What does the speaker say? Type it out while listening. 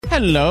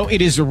Hello,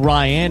 it is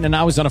Ryan, and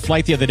I was on a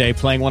flight the other day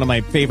playing one of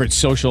my favorite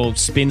social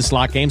spin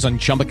slot games on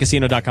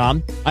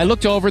ChumbaCasino.com. I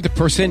looked over at the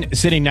person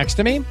sitting next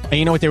to me, and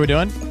you know what they were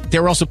doing? They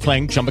were also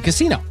playing Chumba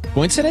Casino.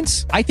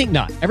 Coincidence? I think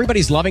not.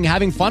 Everybody's loving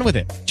having fun with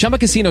it. Chumba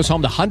Casino is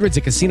home to hundreds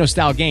of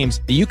casino-style games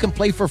that you can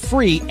play for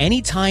free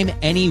anytime,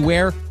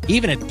 anywhere,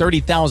 even at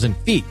 30,000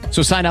 feet.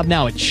 So sign up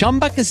now at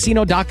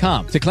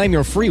ChumbaCasino.com to claim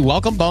your free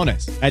welcome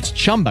bonus. That's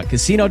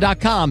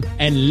ChumbaCasino.com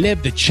and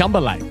live the Chumba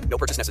life. No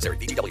purchase necessary.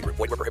 VGW. Void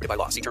where prohibited by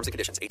law. See terms and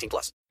conditions.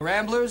 18+.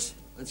 Ramblers,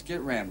 let's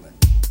get rambling.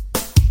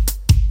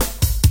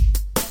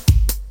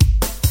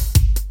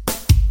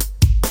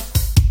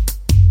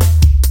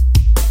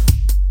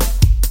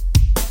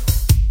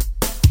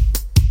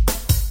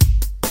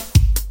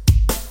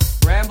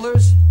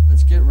 Ramblers,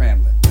 let's get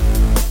rambling.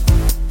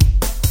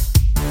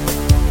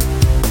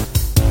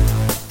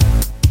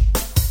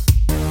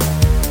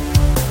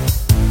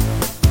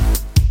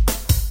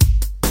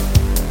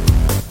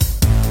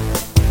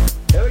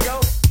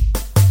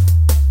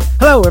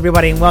 Hello,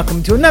 everybody, and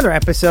welcome to another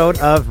episode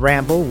of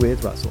Ramble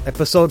with Russell,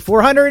 episode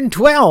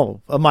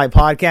 412 of my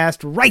podcast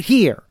right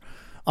here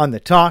on the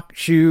Talk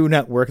Shoe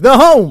Network, the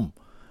home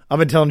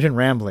of intelligent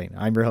rambling.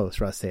 I'm your host,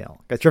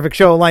 Russel. Got a terrific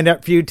show lined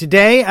up for you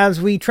today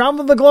as we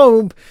travel the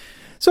globe,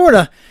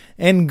 sorta,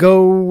 and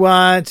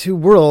go to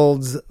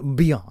worlds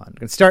beyond.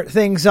 Gonna start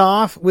things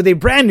off with a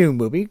brand new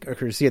movie,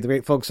 courtesy of the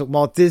great folks at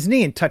Walt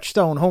Disney and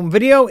Touchstone Home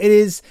Video. It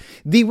is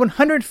The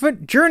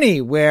 100-Foot Journey,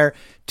 where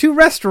two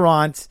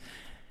restaurants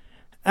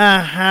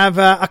have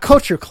a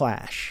culture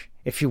clash,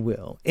 if you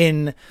will,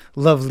 in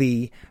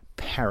lovely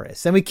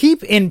Paris. And we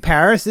keep in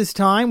Paris this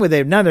time with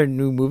another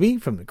new movie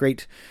from the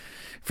great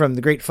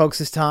folks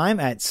this time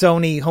at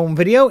Sony Home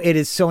Video. It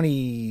is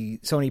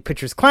Sony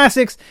Pictures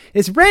Classics.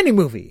 It's a brand new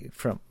movie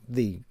from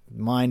the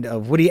mind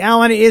of Woody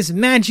Allen. It is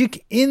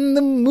Magic in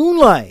the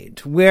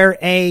Moonlight, where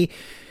a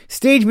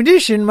stage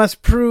magician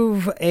must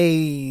prove that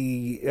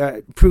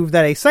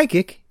a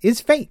psychic is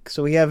fake.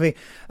 So we have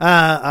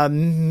a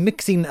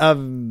mixing of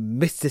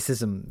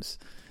mysticisms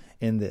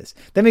in this.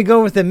 Then we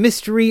go with the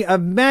mystery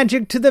of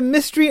magic to the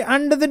mystery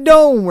under the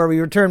dome, where we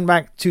return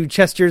back to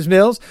Chester's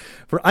Mills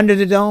for Under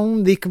the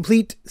Dome, the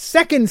complete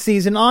second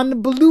season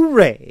on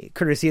Blu-ray,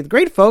 courtesy of the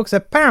great folks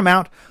at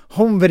Paramount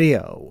Home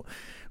Video,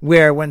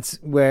 where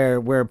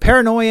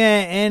paranoia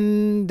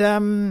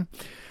and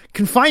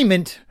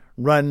confinement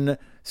run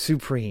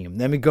supreme.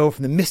 Then we go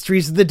from the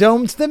mysteries of the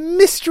dome to the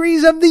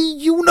mysteries of the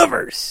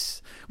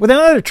universe with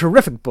another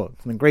terrific book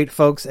from the great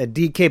folks at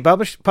DK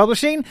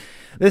Publishing.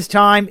 This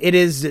time it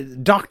is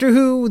Doctor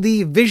Who,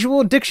 the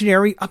Visual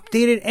Dictionary,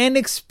 updated and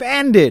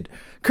expanded,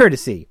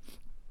 courtesy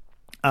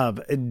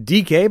of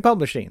DK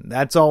Publishing.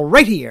 That's all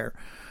right here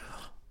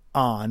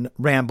on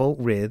Ramble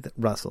with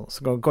Russell.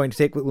 So we're going to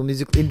take a little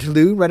musical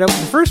interlude right after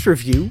the first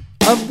review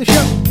of the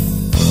show.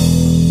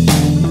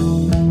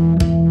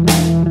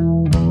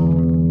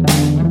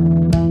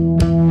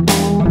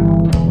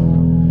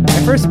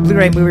 First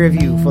Blu-ray movie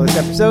review for this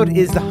episode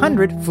is The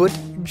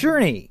 100-Foot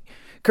Journey,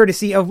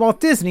 courtesy of Walt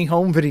Disney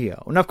Home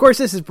Video. And of course,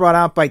 this is brought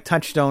out by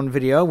Touchstone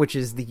Video, which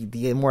is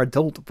the more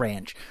adult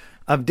branch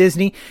of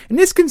Disney. And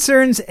this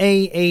concerns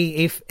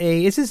a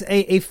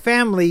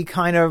family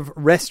kind of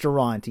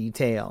restaurant-y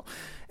tale.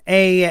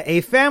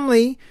 A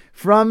family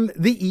from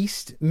the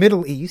East,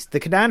 Middle East, the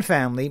Kadan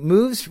family,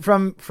 moves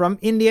from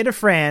India to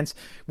France,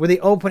 where they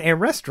open a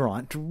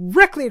restaurant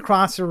directly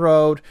across the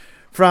road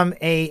from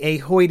a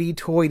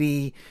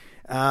hoity-toity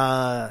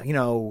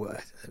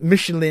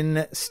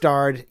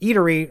Michelin-starred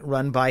eatery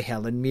run by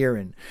Helen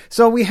Mirren.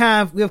 So we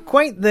have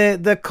quite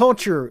the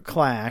culture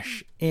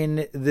clash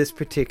in this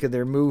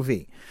particular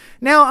movie.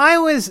 Now, I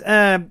was,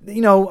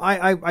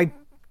 I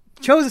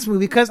chose this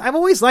movie because I've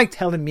always liked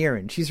Helen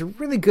Mirren. She's a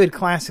really good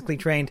classically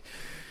trained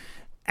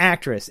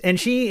actress, and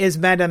she is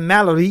Madame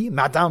Mallory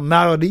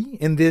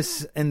in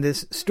this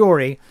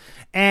story,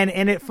 and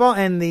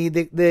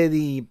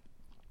the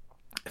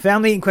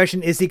family in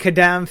question is the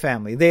Kadam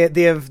family.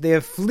 They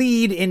have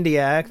fled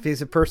India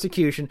because of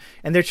persecution,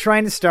 and they're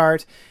trying to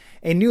start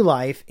a new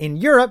life in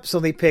Europe.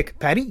 So they pick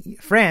Paris,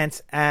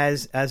 France,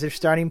 as their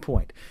starting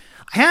point.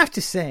 I have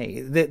to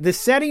say that the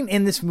setting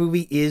in this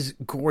movie is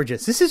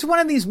gorgeous. This is one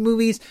of these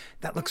movies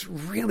that looks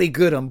really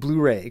good on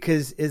Blu-ray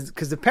because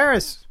the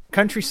Paris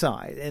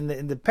countryside and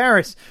the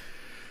Paris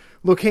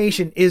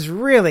location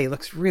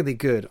looks really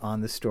good on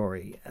the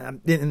story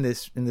in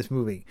this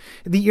movie.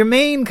 Your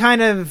main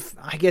kind of,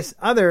 I guess,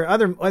 the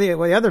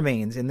other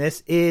mains in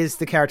this is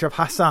the character of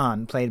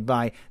Hassan, played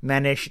by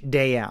Manish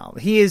Dayal.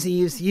 He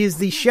is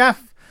the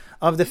chef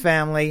of the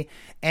family,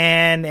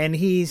 and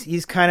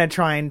he's kind of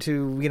trying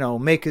to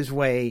make his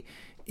way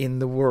in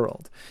the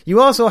world. You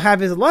also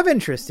have his love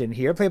interest in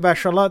here, played by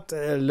Charlotte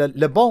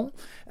Le Bon,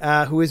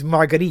 who is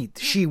Marguerite.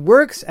 She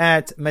works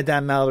at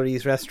Madame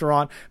Mallory's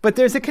restaurant, but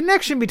there's a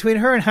connection between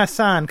her and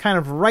Hassan kind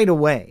of right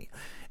away,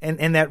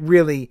 and that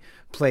really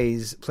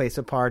plays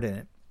a part in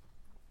it.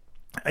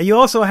 You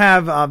also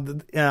have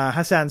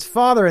Hassan's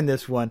father in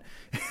this one,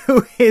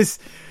 who is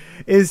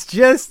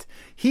just...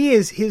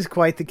 he's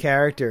quite the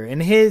character,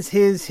 and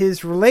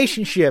his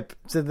relationship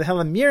to the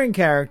Helen Mirren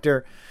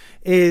character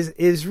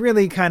is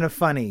really kind of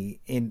funny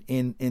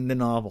in the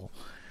novel.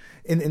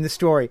 In the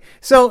story.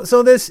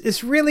 So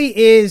this really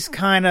is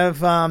kind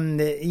of,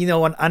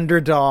 an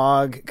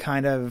underdog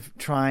kind of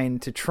trying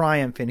to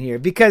triumph in here,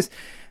 because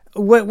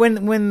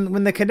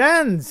when the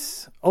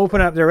Cadans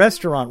open up their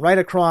restaurant right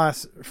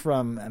across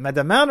from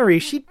Madame Mallory,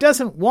 she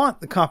doesn't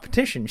want the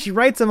competition. She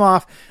writes them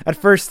off at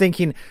first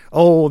thinking,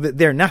 oh,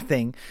 they're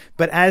nothing.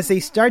 But as they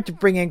start to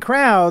bring in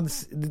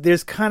crowds,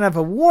 there's kind of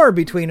a war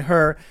between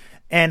her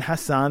and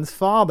Hassan's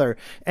father,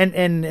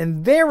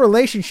 and their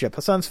relationship,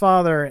 Hassan's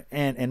father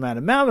and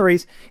Madame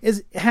Mallory's,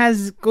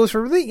 goes for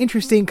a really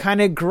interesting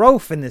kind of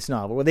growth in this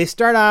novel, where they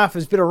start off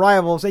as bitter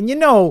rivals, and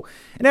in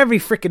every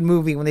freaking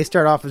movie, when they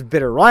start off as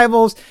bitter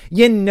rivals,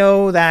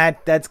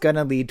 that's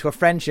gonna lead to a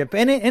friendship,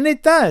 and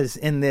it does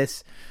in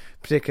this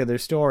particular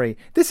story.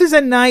 This is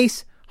a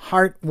nice,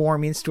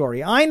 heartwarming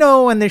story. I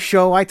know in this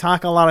show I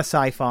talk a lot of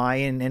sci-fi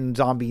and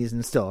zombies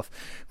and stuff,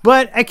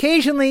 but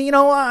occasionally,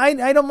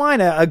 I don't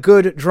mind a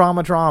good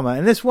drama,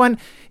 and this one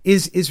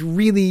is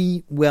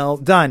really well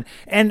done.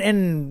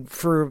 And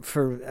for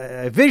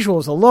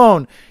visuals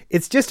alone,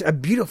 it's just a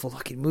beautiful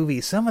looking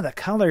movie. Some of the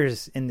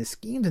colors and the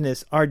schemes in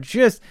this are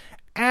just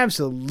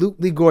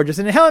absolutely gorgeous.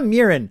 And Helen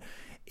Mirren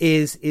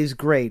is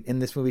great in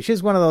this movie.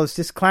 She's one of those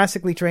just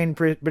classically trained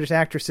British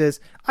actresses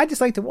I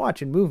just like to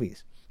watch in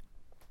movies.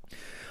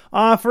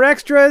 For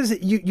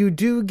extras, you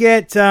do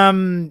get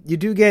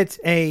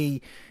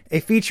a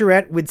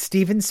featurette with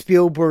Steven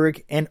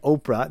Spielberg and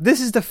Oprah.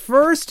 This is the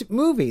first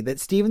movie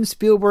that Steven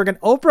Spielberg and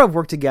Oprah have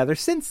worked together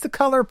since The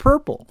Color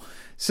Purple.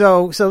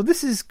 So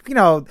this is,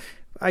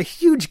 a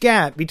huge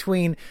gap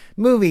between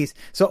movies.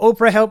 So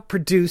Oprah helped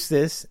produce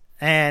this.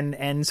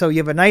 And so you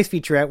have a nice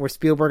featurette where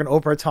Spielberg and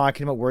Oprah are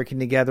talking about working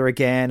together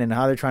again and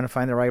how they're trying to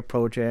find the right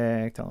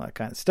project, all that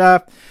kind of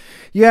stuff.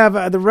 You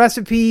have the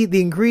recipe,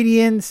 the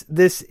ingredients.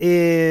 This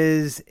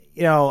is,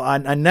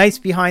 a nice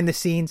behind the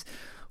scenes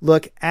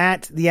look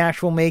at the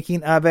actual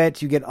making of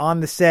it. You get on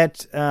the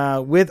set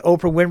with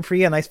Oprah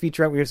Winfrey, a nice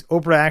featurette where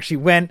Oprah actually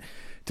went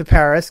to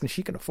Paris, and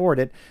she can afford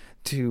it,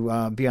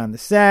 to be on the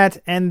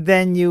set. And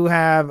then you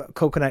have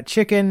coconut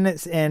chicken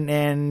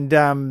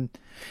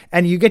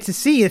and you get to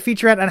see a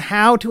featurette on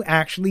how to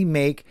actually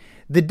make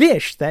the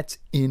dish that's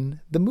in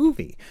the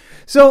movie.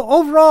 So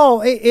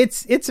overall,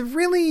 it's a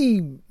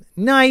really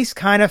nice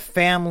kind of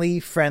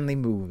family-friendly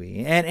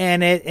movie.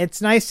 And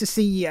it's nice to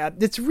see.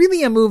 It's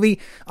really a movie,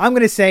 I'm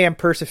going to say, on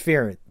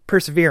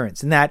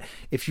perseverance. In that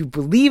if you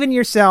believe in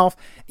yourself,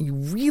 you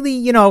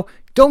really,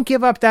 don't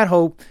give up that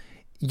hope,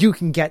 you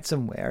can get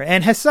somewhere.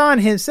 And Hassan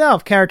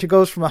himself, character,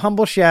 goes from a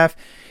humble chef,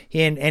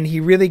 and he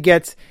really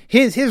gets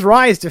his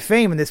rise to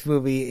fame in this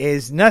movie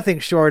is nothing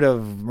short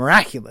of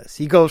miraculous.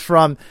 He goes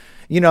from,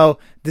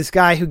 this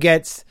guy who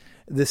gets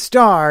the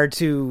star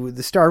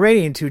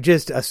rating to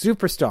just a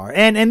superstar.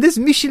 And this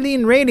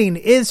Michelin rating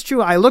is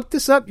true. I looked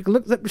this up. You can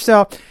look this up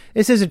yourself.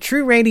 This is a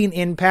true rating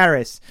in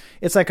Paris.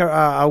 It's like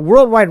a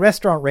worldwide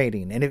restaurant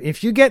rating. And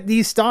if you get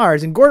these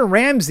stars, and Gordon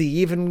Ramsay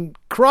even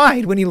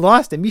cried when he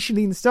lost a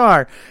Michelin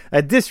star,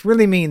 this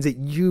really means that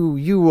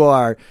you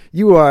are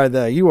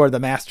the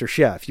master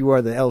chef. You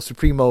are the El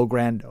Supremo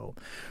Grando.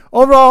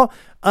 Overall,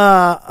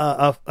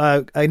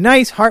 a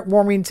nice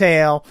heartwarming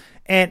tale.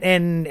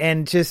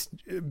 And just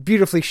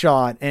beautifully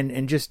shot,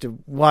 and just to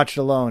watch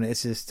it alone,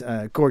 it's just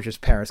gorgeous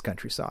Paris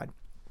countryside.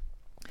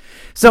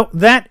 So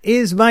that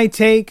is my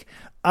take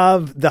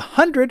of the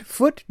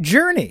 100-Foot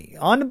Journey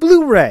on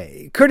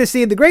Blu-ray,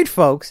 courtesy of the great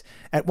folks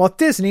at Walt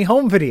Disney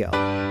Home Video.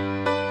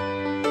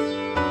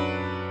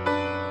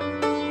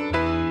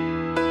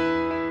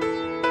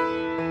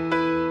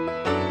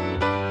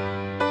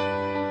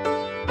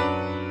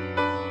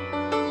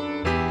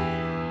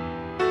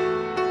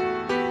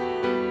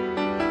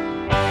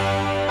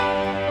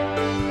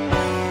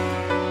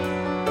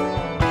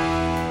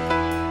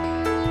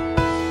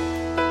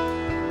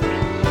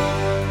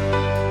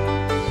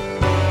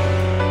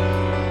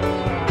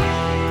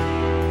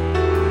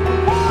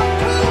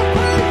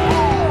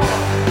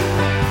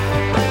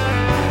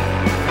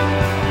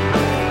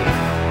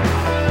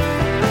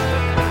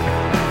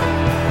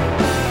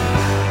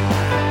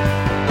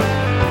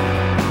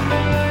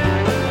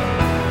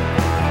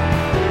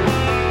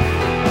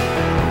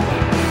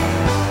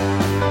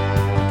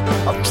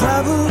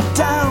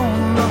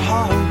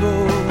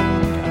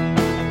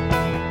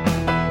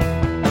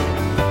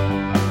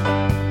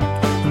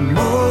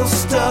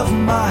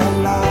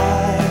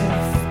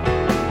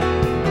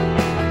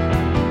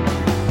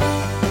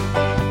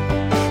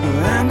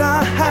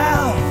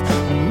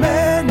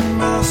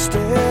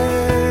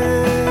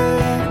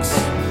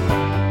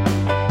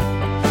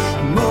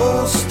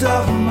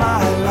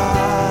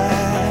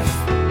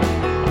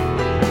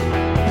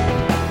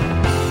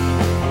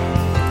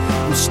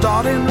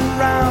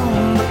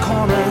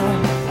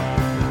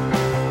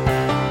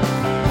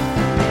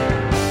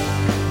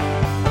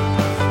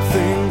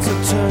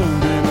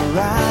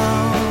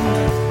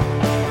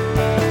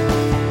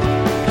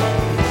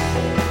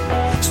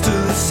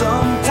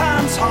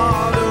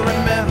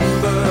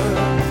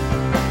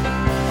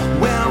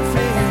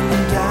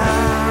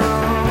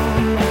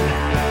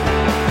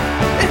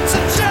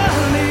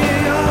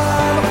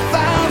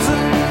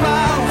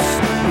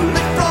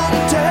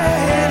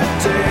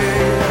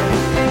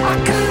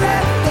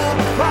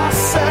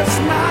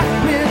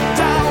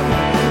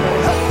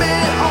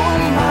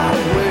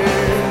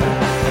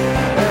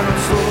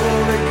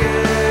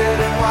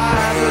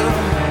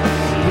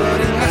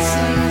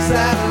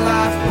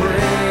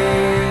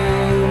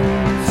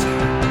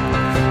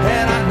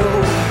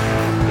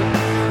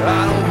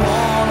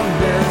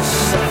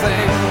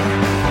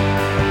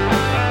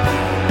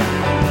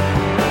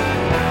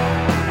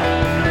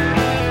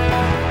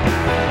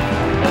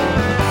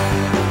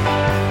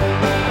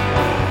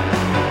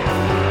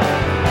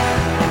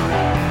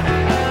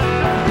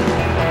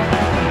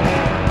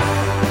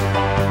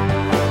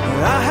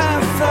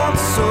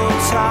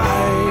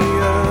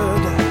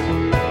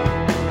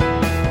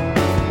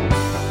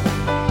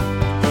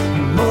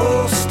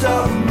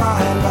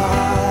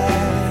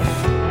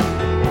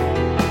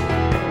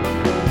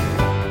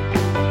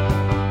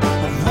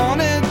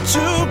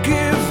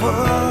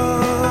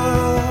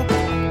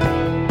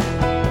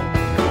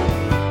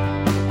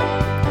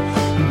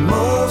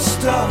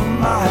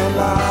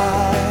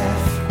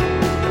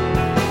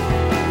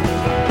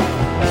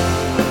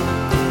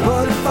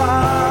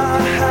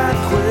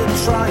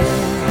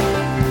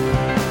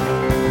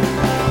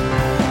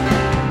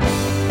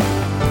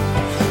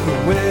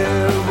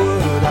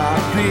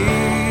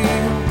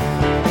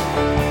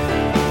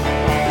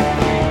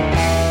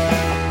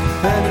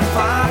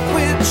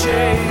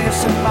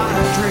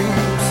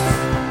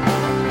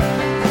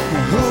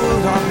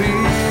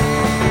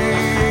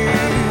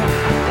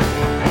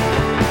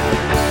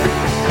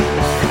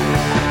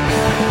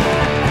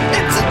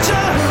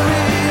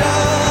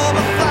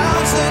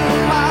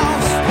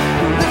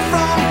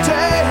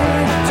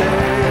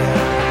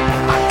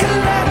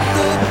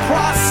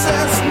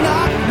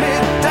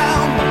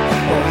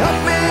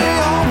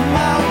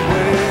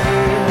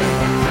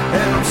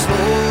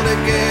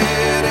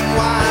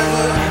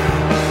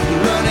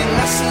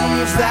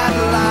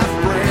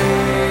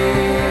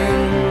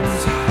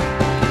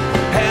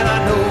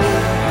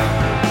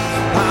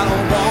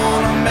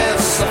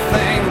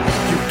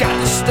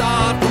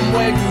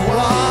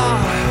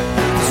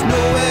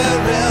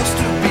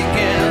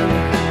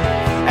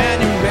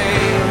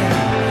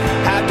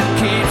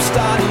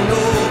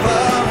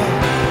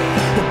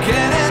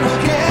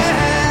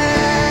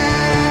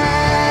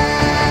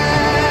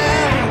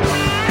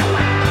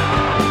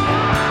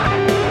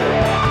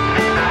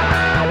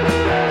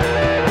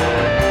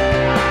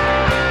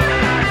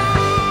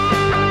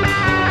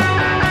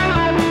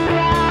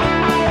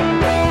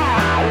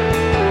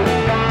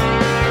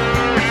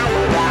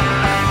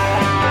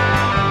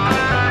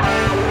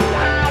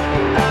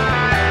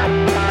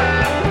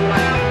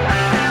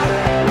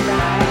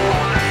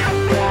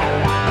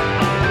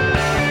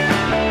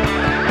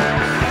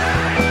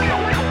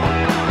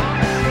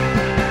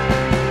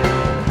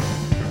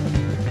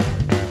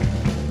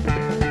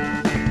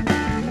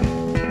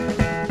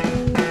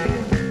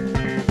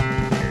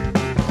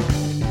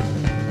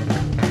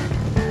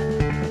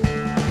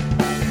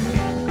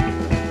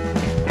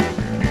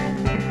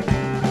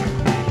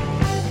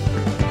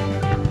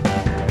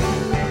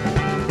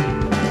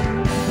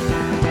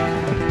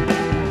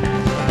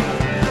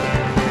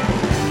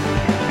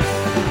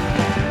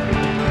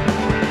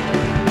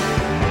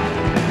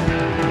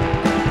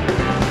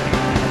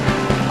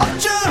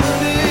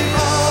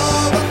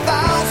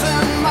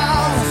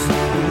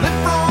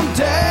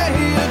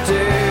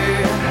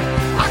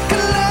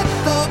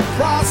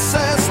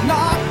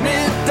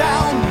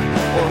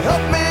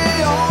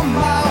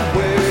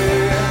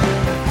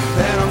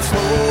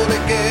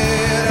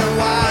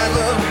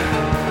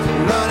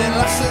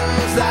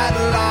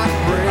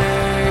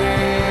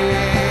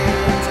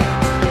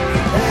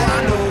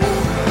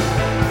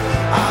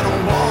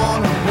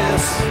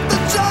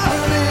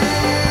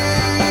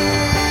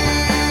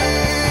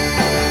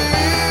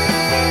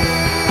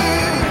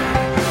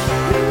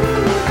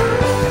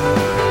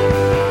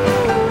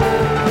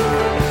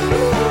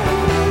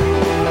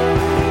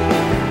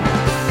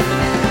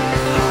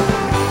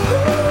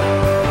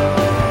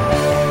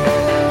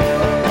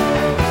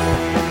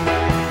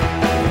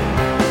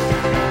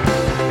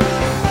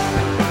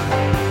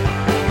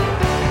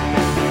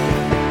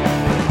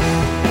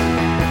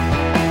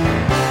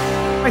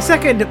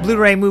 second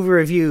Blu-ray movie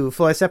review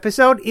for this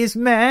episode is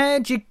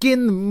Magic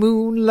in the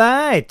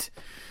Moonlight,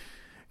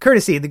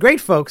 courtesy of the great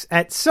folks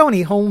at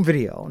Sony Home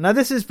Video. Now,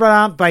 this is brought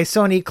out by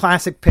Sony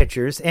Classic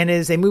Pictures and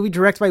is a movie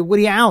directed by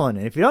Woody Allen.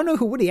 And if you don't know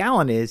who Woody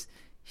Allen is,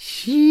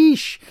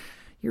 sheesh,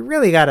 you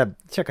really got to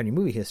check on your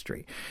movie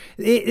history.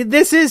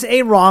 This is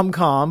a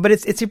rom-com, but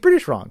it's a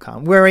British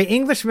rom-com where an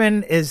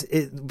Englishman is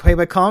played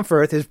by Colin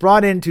Firth is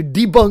brought in to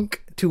debunk,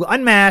 to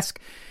unmask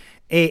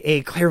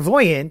a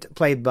clairvoyant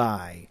played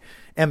by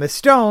Emma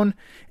Stone,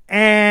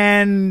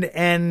 and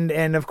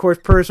of course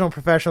personal and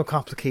professional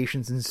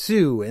complications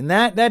ensue, and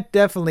that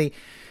definitely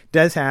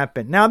does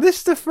happen. Now, this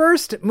is the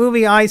first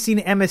movie I've seen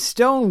Emma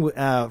Stone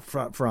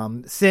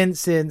from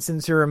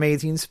since her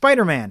amazing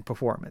Spider-Man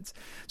performance.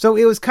 So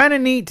it was kind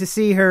of neat to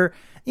see her,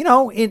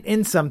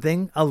 in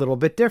something a little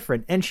bit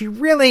different, and she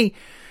really,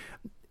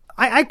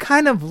 I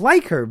kind of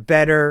like her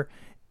better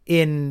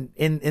in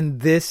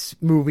this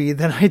movie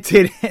than I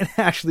did in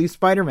actually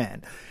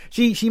Spider-Man.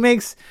 She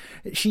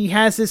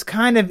has this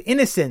kind of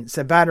innocence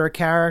about her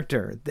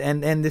character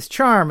and this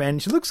charm,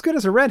 and she looks good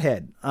as a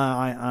redhead,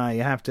 I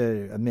have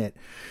to admit.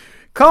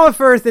 Colin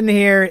Firth in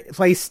here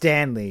plays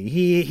Stanley.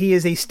 He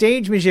is a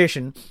stage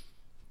magician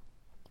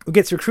who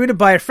gets recruited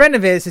by a friend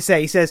of his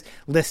he says,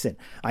 listen,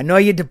 I know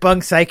you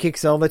debunk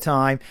psychics all the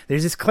time.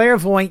 There's this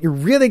clairvoyant you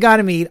really got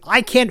to meet.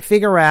 I can't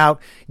figure out.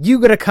 You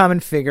got to come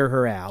and figure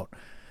her out,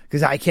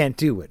 because I can't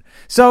do it.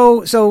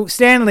 So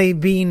Stanley,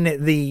 being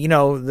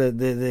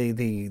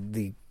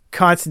the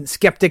constant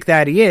skeptic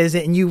that he is,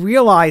 and you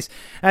realize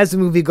as the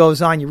movie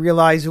goes on, you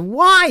realize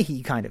why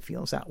he kind of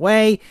feels that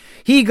way.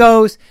 He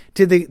goes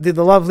to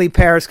the lovely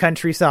Paris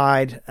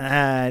countryside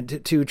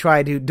to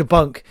try to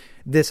debunk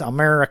this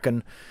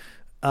American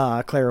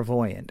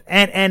clairvoyant,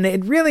 and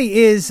it really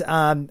is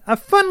a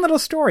fun little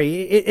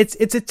story.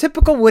 It's a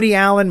typical Woody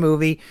Allen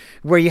movie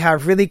where you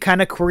have really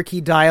kind of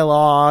quirky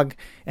dialogue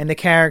and the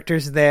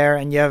characters there,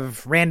 and you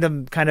have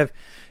random kind of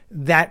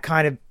that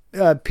kind of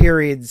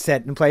period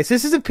set in place.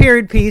 This is a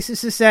period piece.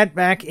 This is set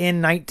back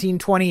in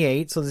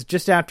 1928, so it's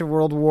just after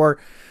World War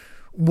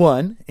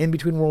I, in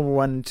between World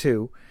War I and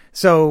II.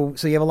 So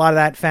you have a lot of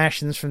that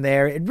fashions from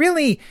there. It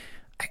really,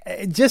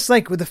 just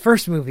like with the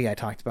first movie I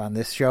talked about on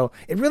this show,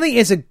 it really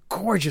is a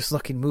gorgeous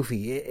looking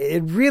movie.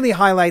 It really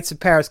highlights the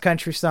Paris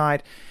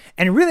countryside,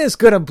 and it really is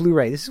good on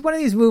Blu-ray. This is one of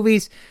these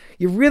movies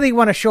you really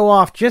want to show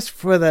off just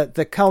for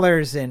the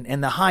colors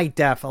and the high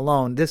def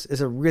alone. This is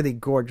a really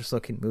gorgeous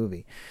looking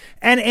movie.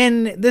 And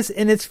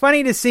it's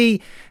funny to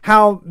see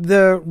how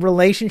the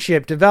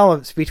relationship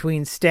develops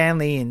between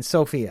Stanley and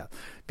Sophia.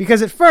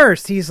 Because at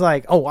first he's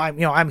like, "Oh,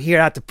 I'm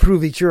here out to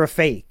prove that you're a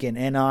fake," and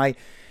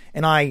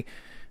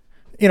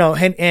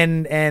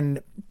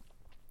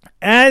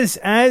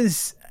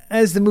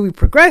as the movie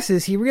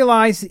progresses, he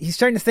realizes he's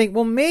starting to think,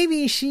 well,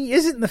 maybe she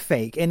isn't the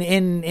fake,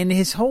 and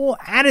his whole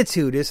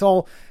attitude, his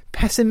whole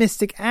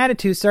pessimistic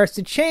attitude starts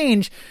to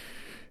change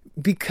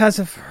because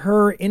of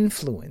her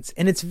influence.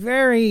 And it's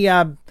very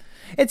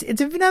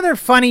it's another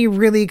funny,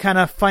 really kind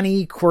of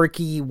funny,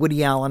 quirky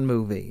Woody Allen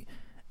movie,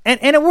 and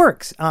it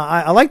works.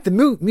 I like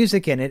the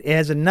music in it. It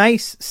has a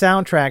nice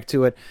soundtrack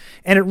to it,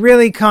 and it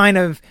really kind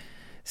of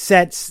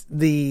sets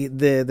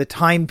the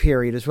time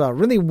period as well. It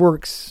really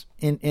works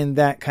in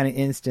that kind of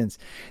instance.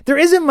 There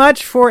isn't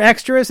much for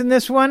extras in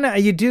this one.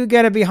 You do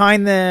get a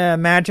behind the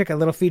magic, a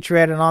little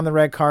featurette, and on the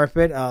red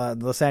carpet, the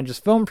Los Angeles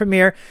film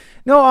premiere.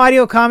 No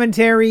audio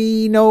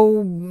commentary,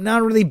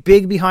 not really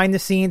big behind the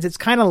scenes. It's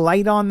kind of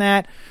light on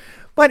that.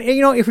 But,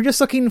 if you're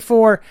just looking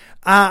for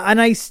a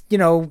nice,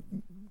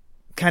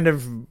 kind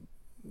of,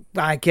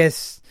 I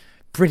guess,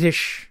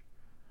 British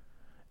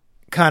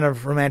kind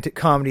of romantic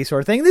comedy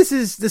sort of thing, this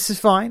is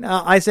fine.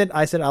 I said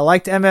I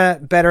liked Emma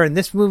better in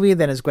this movie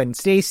than as Gwen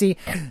Stacy.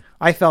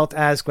 I felt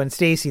as Gwen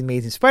Stacy in the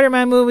Amazing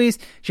Spider-Man movies,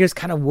 she was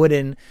kind of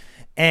wooden,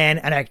 and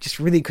I just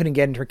really couldn't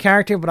get into her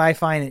character. But I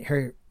find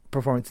her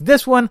performance in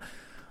this one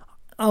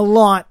a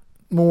lot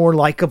more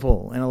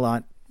likable and a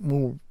lot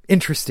more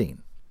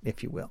interesting,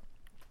 if you will.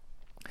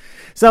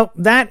 So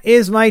that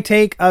is my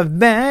take of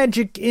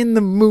Magic in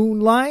the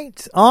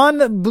Moonlight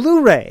on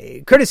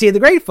Blu-ray, courtesy of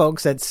the great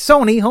folks at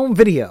Sony Home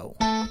Video.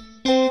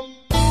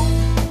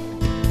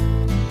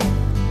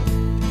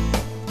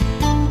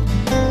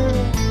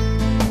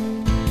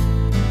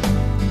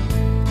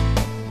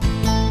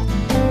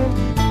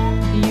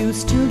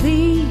 Used to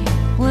be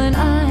when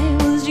I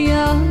was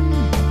young,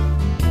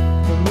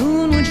 the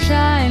moon would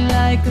shine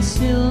like a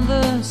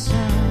silver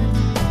sun,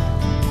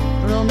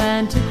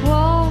 romantic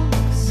walks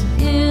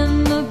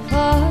in the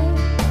park,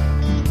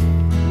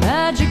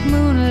 magic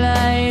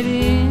moonlight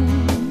in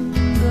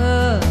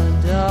the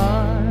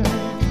dark.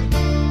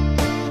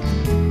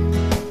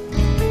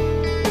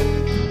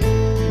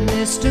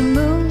 Mr.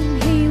 Moon,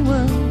 he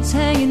was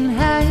hanging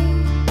high,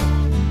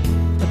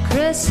 a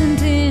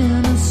crescent in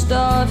a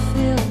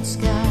star-filled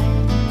sky,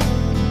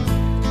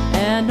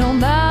 and no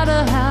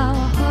matter how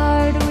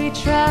hard we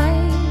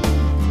tried,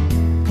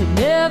 could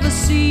never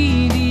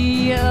see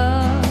the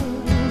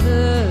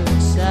other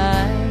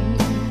side.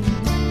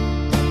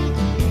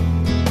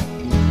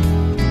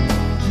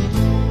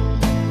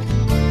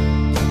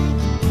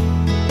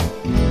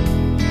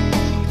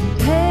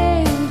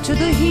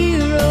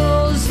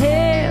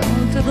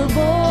 to the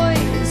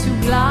boys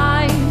who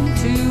glide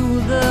to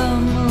the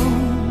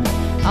moon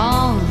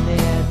on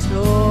their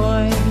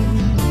toys.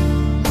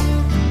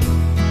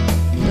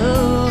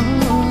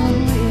 Oh,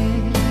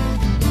 yeah.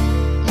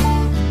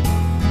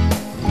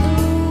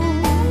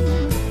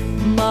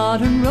 Ooh,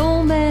 modern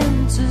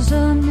romance is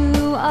a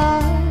new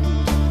art,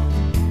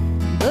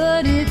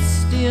 but it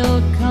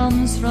still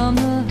comes from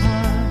the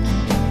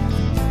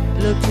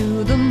heart. Look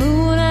to the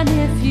moon, and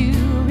if you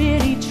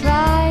really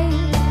try,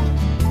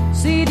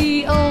 see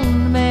the old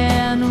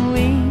man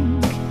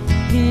wink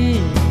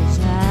his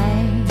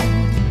eye.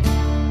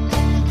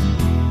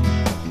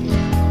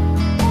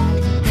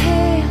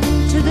 Hail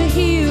to the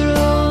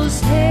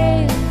heroes,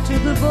 hail to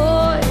the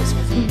boys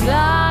who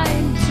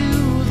glide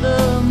to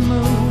the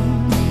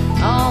moon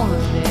on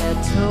their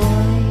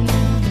toys.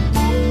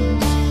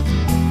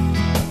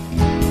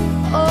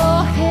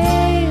 Oh,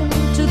 hail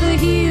to the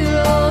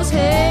heroes,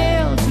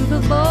 hail to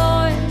the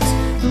boys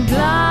who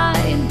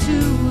glide to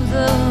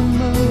the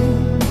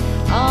moon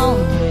on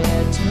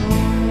their toys.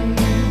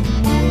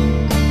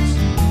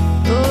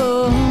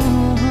 Oh,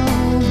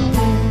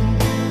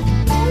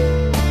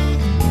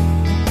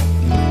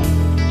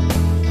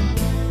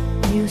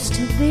 used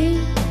to be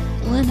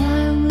when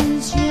I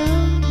was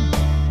young,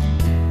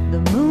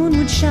 the moon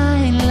would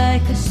shine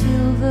like a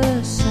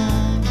silver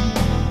sun.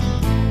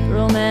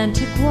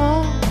 Romantic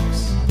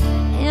walks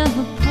in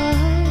the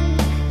park,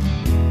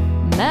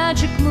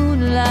 magic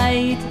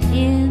moonlight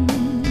in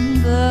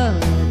the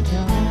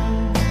dark.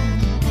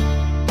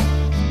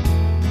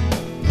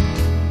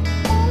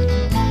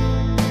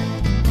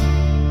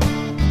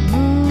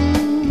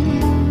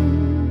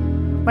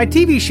 My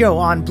TV show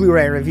on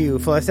Blu-ray review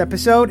for this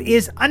episode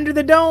is Under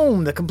the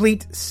Dome, the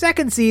complete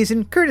second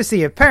season,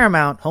 courtesy of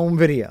Paramount Home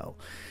Video.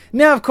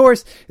 Now, of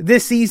course,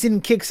 this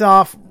season kicks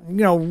off,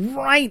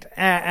 right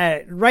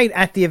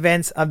at the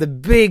events of the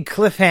big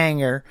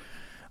cliffhanger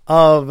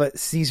of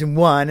season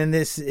 1, and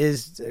this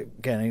is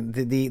again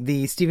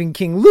the Stephen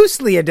King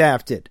loosely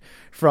adapted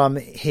from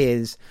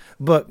his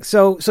book.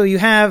 So you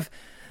have,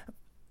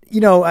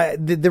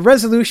 the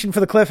resolution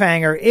for the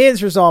cliffhanger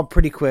is resolved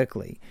pretty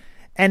quickly.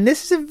 And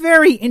this is a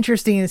very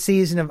interesting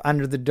season of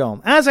Under the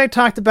Dome. As I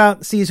talked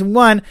about season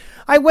 1,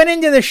 I went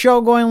into the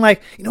show going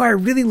like, I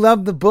really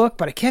love the book,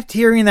 but I kept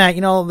hearing that,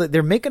 that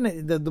they're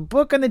making the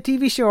book and the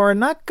TV show are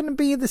not going to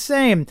be the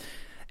same.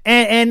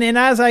 And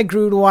as I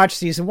grew to watch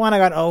season 1, I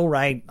got, oh,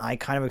 right, I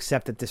kind of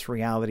accept that this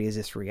reality is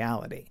this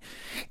reality.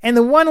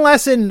 And one of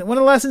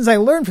the lessons I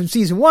learned from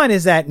season 1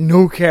 is that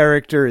no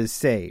character is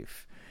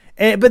safe.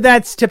 But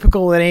that's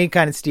typical in any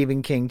kind of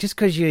Stephen King. Just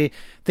because you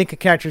think a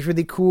character is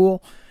really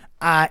cool,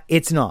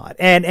 it's not.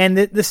 And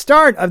the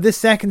start of this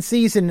second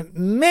season,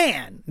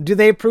 man, do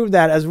they prove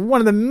that as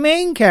one of the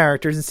main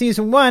characters in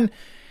season 1,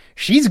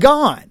 she's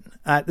gone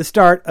at the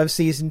start of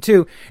season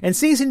 2. And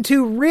season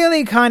 2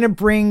 really kind of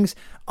brings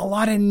a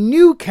lot of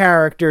new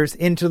characters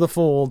into the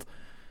fold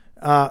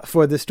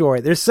for the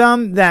story. There's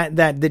some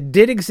that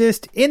did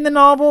exist in the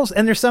novels,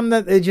 and there's some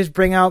that they just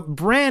bring out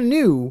brand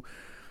new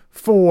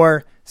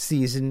for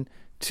season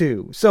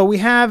 2. So we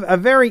have a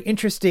very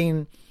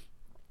interesting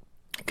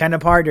kind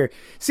of part here.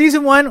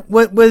 Season 1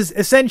 was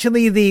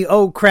essentially the,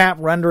 oh crap,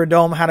 we're under a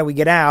dome, how do we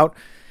get out?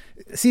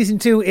 Season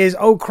 2 is,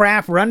 oh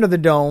crap, we're under the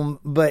dome,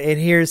 but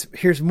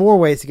here's more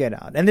ways to get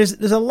out. And there's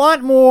a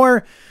lot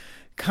more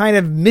kind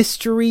of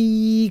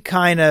mystery,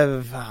 kind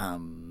of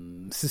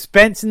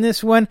suspense in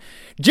this one.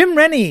 Jim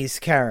Rennie's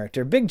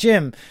character, Big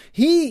Jim,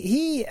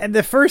 he in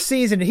the first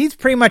season, he's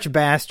pretty much a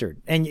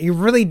bastard, and you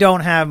really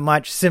don't have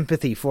much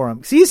sympathy for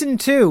him. Season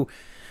 2,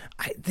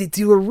 they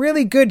do a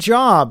really good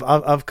job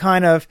of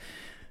kind of,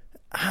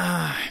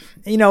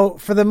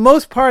 for the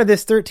most part of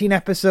this 13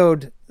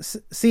 episode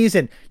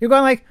season, you're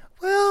going like,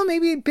 well,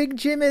 maybe Big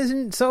Jim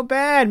isn't so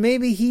bad.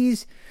 Maybe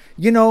he's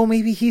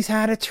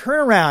had a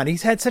turnaround.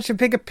 He's had such a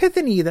big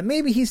epiphany that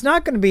maybe he's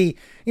not going to be,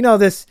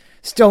 this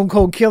stone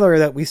cold killer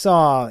that we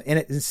saw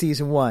in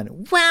season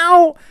 1.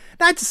 Wow,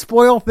 not to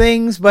spoil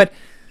things, but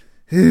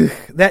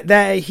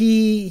that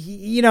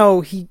he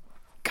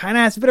kind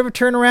of has a bit of a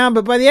turnaround.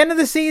 But by the end of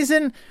the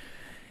season,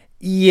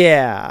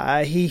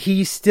 yeah,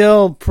 he's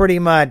still pretty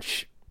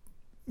much,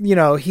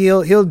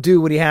 he'll do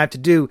what he had to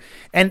do.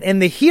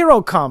 And the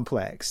hero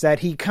complex that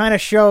he kind of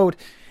showed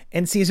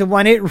in season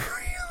 1, it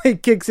really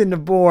kicks into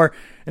bore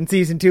in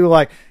season 2.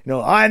 Like,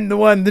 I'm the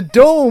one, the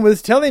dome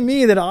is telling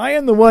me that I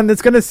am the one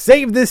that's going to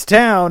save this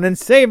town and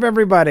save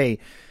everybody.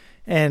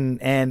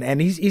 And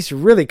he's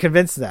really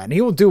convinced of that, and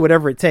he will do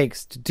whatever it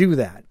takes to do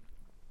that.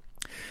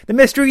 The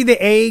mystery of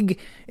the egg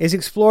is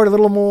explored a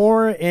little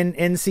more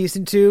in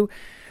season 2.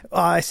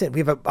 I said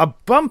we have a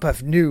bump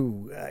of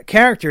new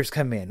characters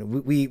come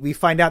in. We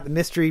find out the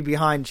mystery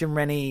behind Jim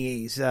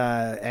Rennie's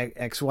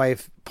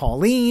ex-wife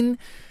Pauline,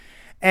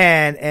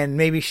 and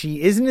maybe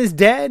she isn't as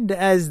dead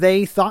as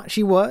they thought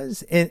she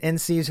was in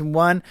season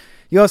 1.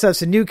 You also have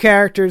some new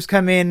characters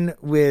come in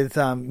with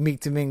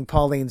meet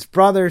Pauline's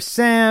brother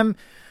Sam.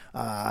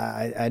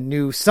 A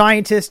new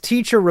scientist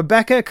teacher,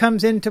 Rebecca,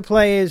 comes into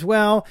play as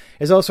well.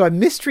 There's also a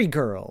mystery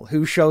girl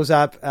who shows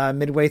up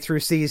midway through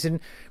season,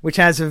 which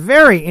has a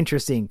very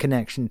interesting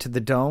connection to the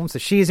Dome. So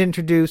she's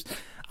introduced.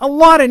 A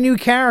lot of new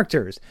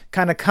characters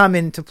kind of come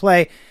into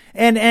play.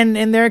 And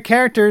there are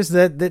characters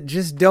that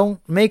just don't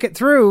make it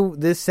through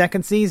this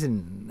second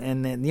season.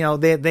 And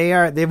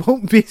they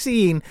won't be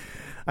seeing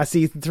a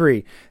season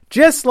 3.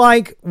 Just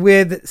like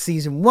with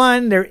season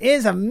 1, there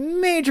is a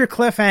major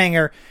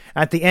cliffhanger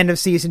at the end of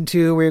season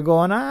 2 where you're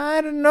going, I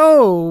don't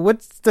know,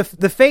 what's the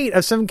fate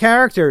of some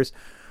characters?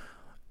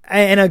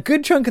 And a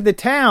good chunk of the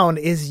town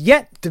is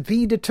yet to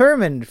be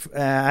determined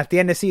at the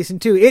end of season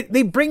 2.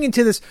 They bring you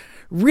to this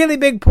really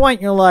big point.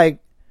 And you're like,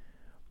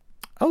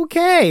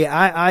 okay,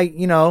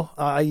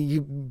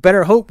 you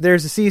better hope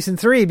there's a season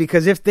 3,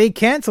 because if they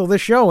cancel the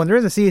show and there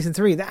is a season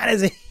 3, that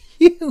is a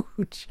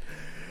huge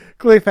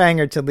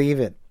cliffhanger to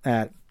leave it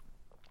at.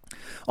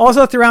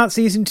 Also, throughout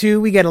season 2,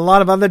 we get a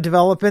lot of other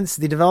developments.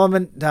 The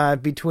development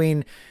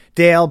between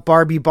Dale,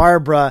 Barbie,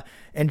 Barbara,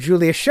 and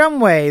Julia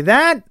Shumway,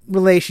 that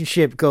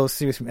relationship goes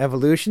through some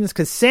evolutions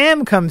because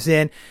Sam comes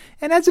in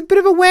and has a bit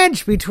of a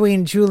wedge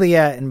between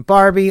Julia and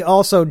Barbie.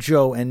 Also,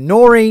 Joe and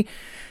Nori,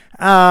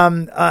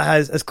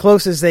 as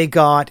close as they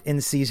got in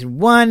season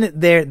 1.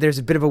 There's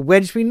a bit of a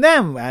wedge between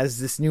them as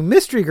this new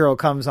mystery girl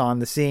comes on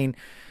the scene,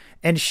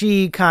 and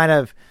she kind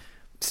of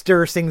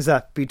stirs things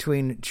up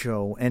between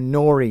Joe and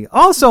Nori.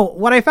 Also,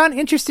 what I found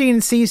interesting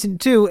in season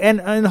 2,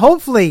 and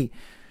hopefully,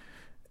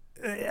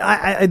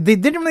 they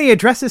didn't really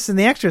address this in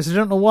the extras. I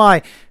don't know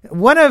why.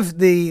 One of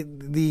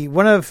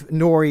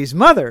Nori's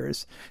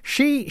mothers,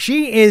 she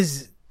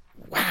is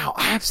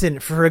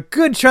absent for a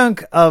good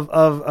chunk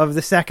of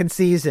the second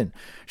season.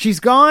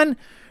 She's gone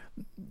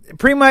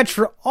pretty much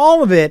for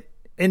all of it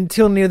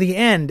until near the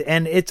end,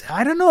 and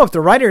I don't know if the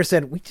writer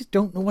said, we just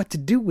don't know what to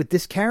do with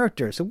this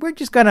character, so we're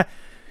just gonna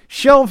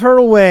shelve her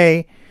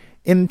away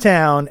in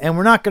town, and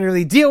we're not going to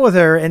really deal with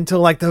her until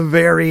like the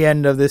very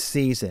end of this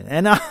season.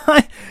 And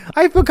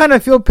I kind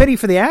of feel pity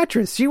for the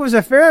actress. She was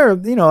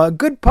a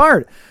good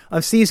part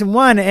of season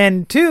 1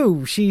 and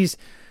 2. She's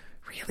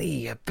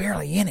really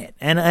barely in it,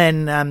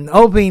 and I'm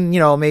hoping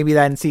maybe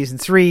that in season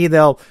 3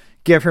 they'll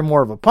give her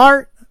more of a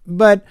part.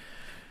 But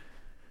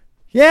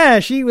yeah,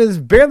 she was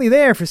barely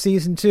there for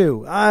season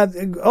 2.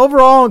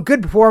 Overall,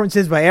 good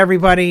performances by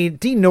everybody.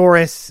 Dean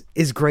Norris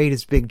is great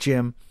as Big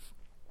Jim.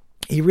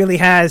 He really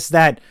has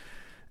that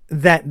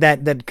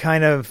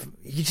kind of,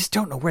 you just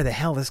don't know where the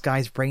hell this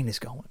guy's brain is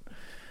going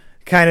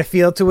kind of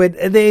feel to it.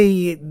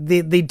 They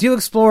do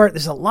explore it.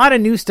 There's a lot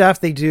of new stuff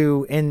they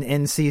do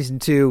in season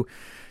 2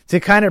 to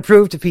kind of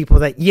prove to people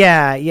that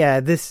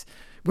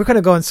we're going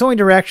to go in so many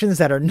directions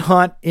that are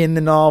not in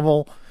the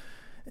novel.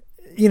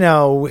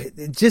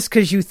 Just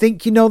because you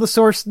think you know the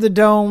source of the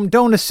Dome,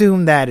 don't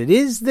assume that it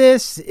is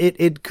this.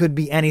 It could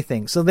be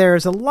anything. So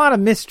there's a lot of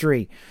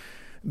mystery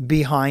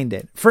behind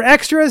it. For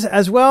extras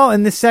as well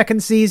in this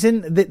second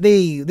season,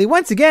 they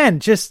once again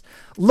just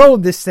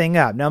load this thing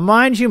up. Now,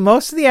 mind you,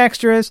 most of the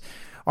extras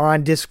are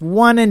on disc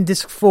 1 and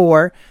disc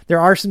 4. There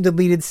are some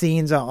deleted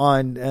scenes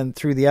on and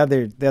through the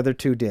other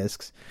 2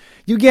 discs.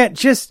 You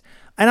get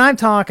and I'm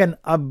talking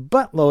a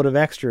buttload of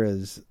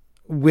extras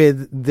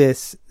with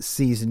this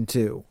season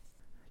 2.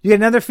 You get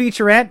another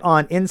featurette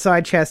on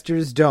Inside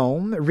Chester's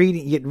Dome.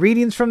 You get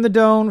readings from the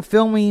Dome,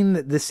 filming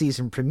the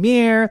season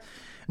premiere.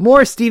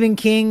 More Stephen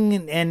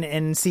King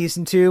in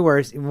season 2,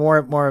 or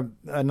more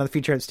another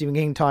feature of Stephen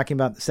King talking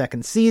about the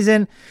second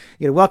season.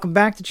 You get Welcome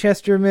Back to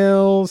Chester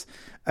Mills,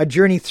 a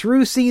journey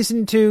through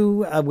season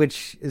 2,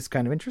 which is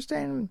kind of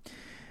interesting.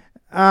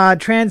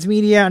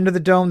 Transmedia Under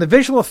the Dome, the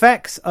visual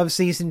effects of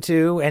season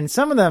 2, and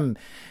some of them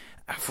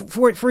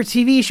for a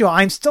TV show.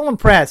 I'm still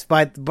impressed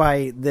by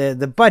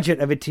the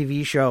budget of a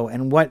TV show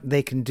and what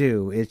they can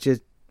do. It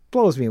just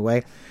blows me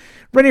away.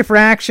 Ready for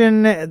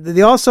action.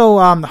 They also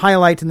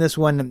highlight in this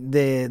one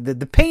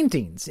the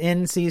paintings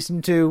in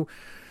season 2,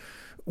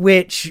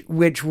 which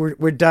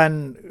were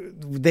done.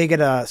 They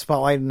get a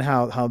spotlight on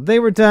how they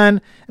were done.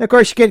 And of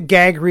course, you get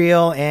gag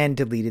reel and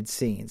deleted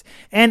scenes.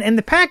 And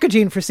the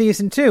packaging for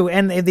season 2,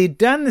 and they've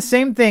done the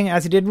same thing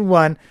as they did with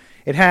 1.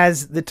 It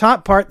has the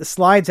top part that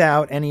slides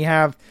out, and you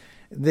have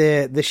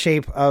the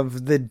shape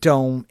of the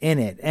dome in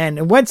it.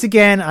 And once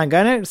again, I'm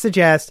gonna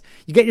suggest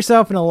you get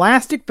yourself an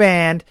elastic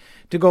band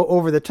to go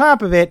over the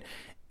top of it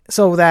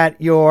so that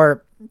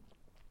your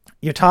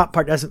top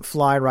part doesn't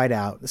fly right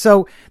out.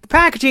 So the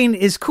packaging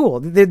is cool.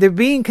 They're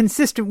being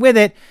consistent with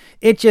it.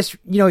 It just,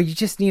 you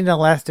just need an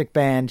elastic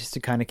band just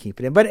to kind of keep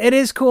it in. But it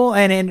is cool,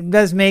 and it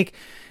does make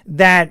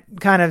that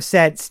kind of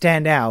set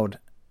stand out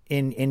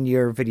in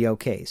your video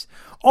case.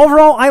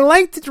 Overall, I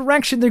like the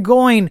direction they're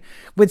going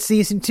with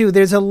season 2.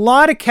 There's a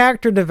lot of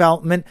character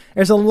development.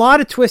 There's a lot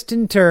of twists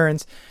and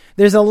turns.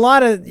 There's a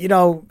lot of,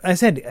 I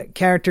said,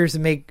 characters that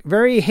make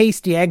very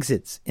hasty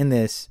exits in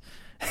this.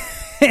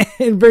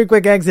 And very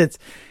quick exits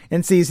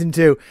in season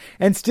 2.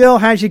 And still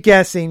has you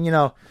guessing,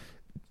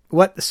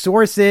 what the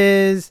source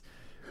is,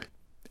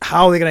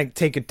 how they're going to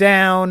take it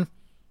down.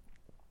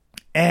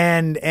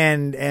 and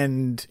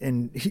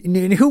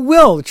who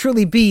will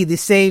truly be the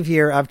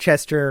savior of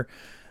Chester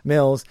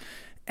Mills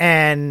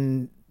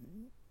and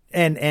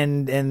the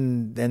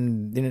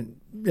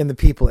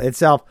people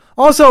itself.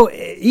 Also,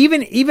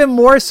 even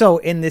more so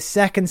in this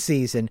second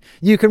season,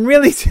 you can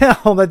really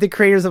tell that the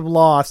creators of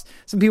Lost,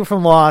 some people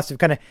from Lost, have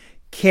kind of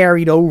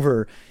carried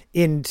over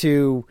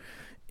into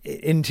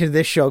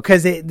this show,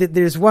 because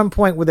there's one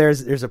point where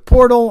there's a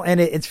portal,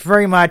 and it's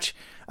very much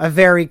a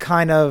very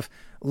kind of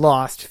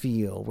Lost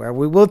feel, where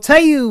we'll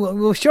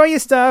show you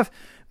stuff,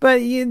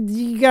 but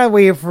you gotta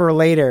wait for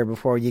later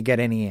before you get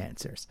any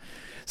answers.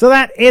 So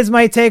that is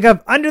my take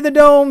of Under the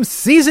Dome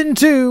Season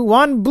 2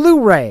 on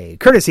Blu-ray,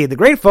 courtesy of the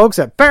great folks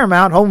at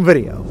Paramount Home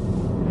Video.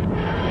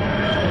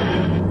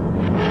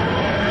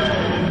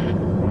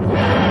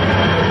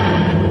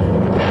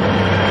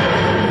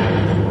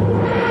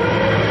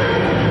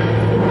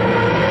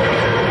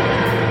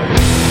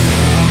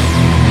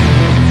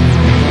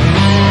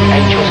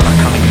 Angels are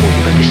coming for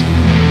you, but listen,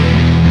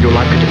 your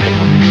life could depend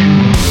on this.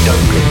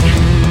 Don't blink.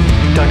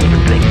 Don't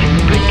even blink.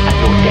 Blink and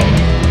you're dead.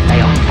 They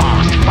are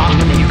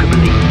faster than you can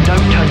believe.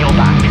 Don't turn your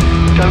back.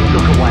 Don't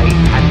look away,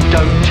 and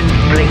don't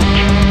blink.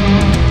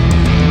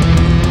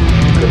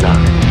 Good luck.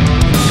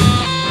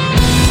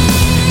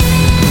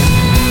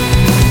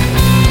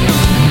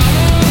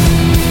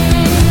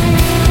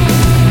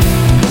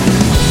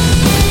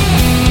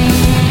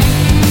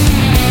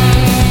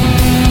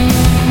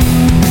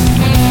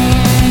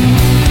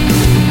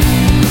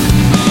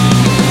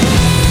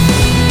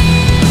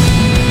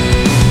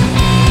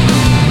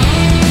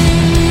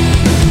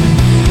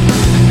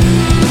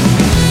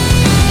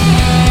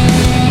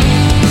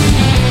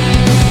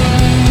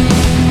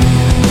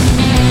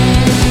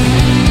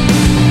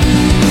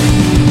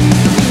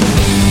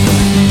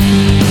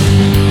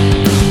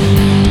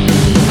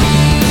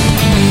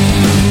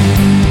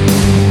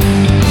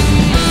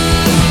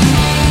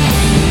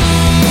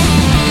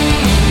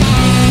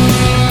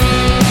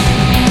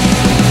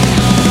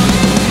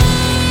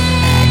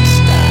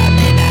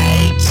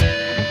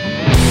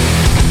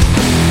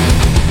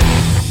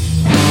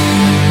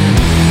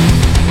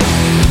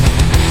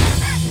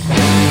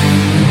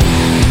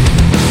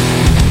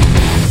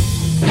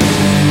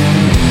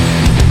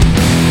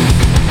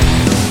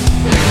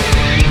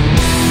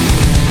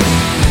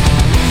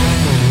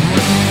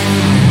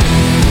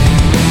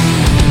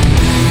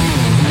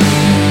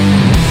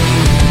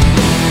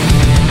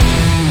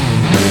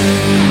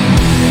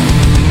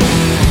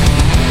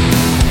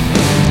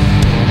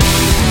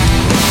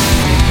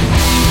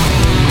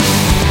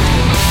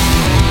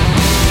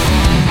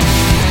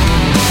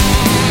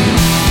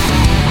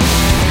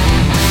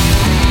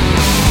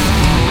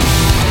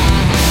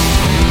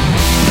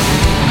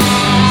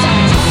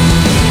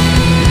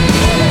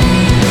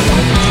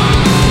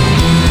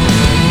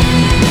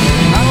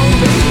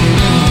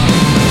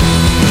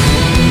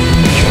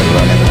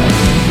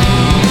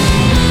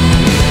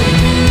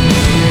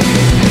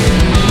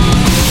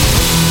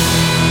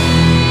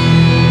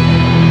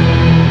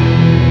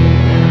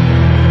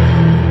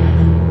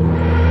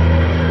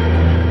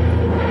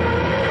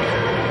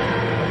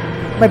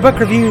 My book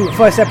review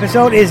for this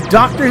episode is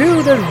Doctor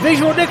Who, the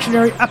Visual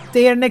Dictionary,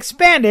 updated and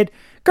expanded,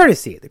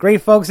 courtesy of the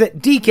great folks at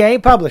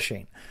DK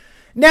Publishing.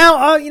 Now,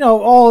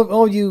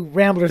 all you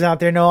ramblers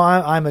out there know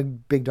I'm a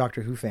big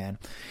Doctor Who fan.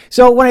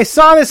 So when I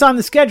saw this on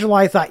the schedule,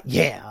 I thought,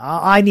 yeah,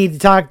 I need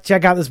to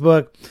check out this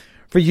book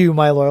for you,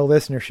 my loyal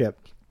listenership.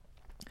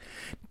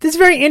 This is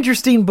a very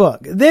interesting book.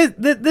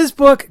 This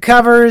book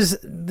covers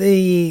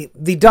the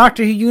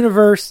Doctor Who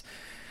universe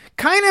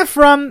kind of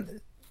from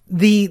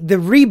the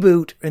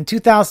reboot in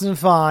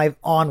 2005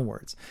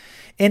 onwards.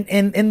 In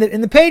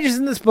the pages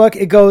in this book,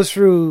 it goes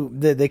through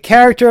the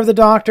character of the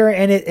Doctor,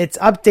 and it's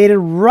updated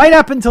right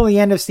up until the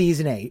end of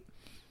season 8.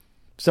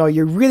 So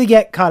you really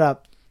get caught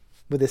up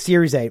with the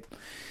series 8.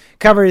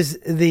 Covers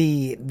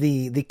the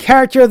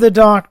character of the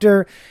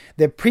Doctor,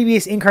 the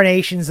previous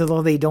incarnations,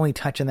 although they only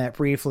touch on that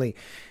briefly.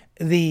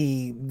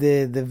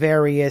 The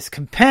various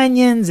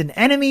companions and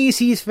enemies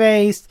he's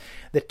faced,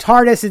 the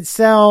TARDIS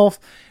itself.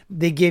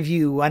 They give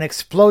you an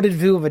exploded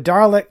view of a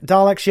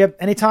Dalek ship,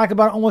 and they talk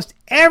about almost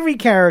every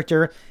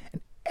character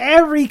and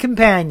every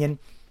companion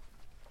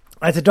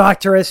that the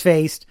Doctor has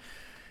faced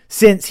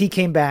since he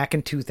came back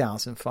in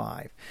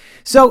 2005.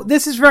 So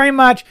this is very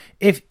much,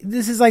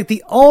 this is like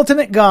the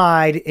ultimate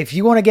guide if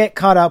you want to get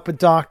caught up with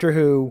Doctor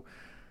Who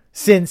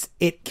since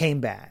it came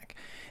back.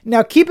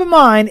 Now keep in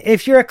mind,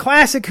 if you're a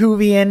classic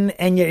Whovian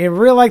and you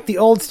really like the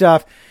old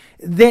stuff,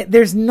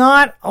 there's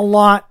not a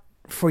lot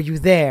for you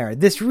there.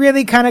 This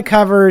really kind of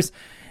covers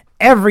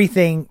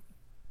everything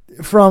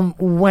from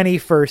when he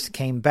first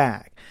came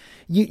back.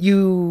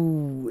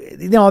 You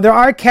know, there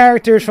are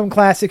characters from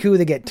Classic Who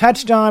that get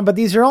touched on, but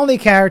these are only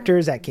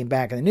characters that came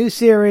back in the new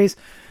series,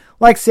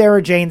 like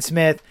Sarah Jane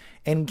Smith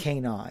and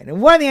K9.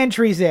 And one of the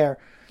entries there,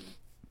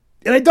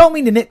 and I don't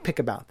mean to nitpick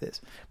about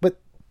this, but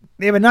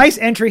they have a nice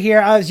entry here.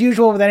 As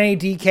usual with any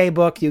DK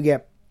book, you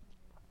get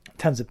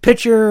tons of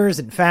pictures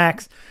and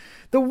facts.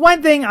 The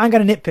one thing I'm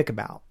going to nitpick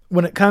about,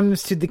 when it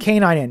comes to the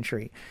K9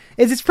 entry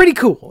is it's pretty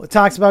cool. It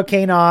talks about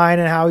K9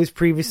 and how he's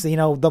previously,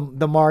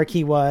 the mark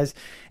he was,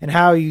 and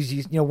how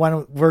he's,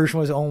 one version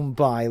was owned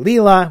by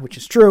Leela, which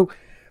is true.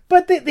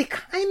 But they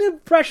kind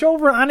of brush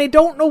over, and I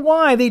don't know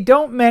why. They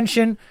don't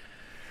mention,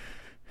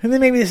 and then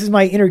maybe this is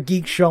my inner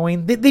geek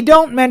showing, they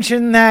don't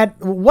mention that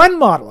one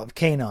model of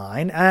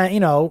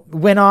K9,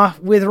 went off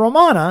with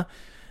Romana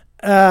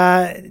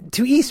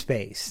to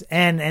E-Space.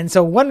 And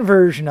so one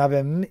version of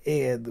him,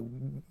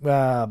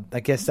 I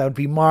guess that would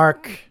be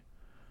Mark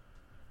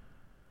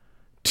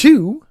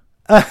 2,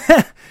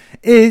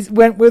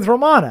 went with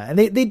Romana. And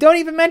they don't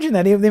even mention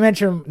that. They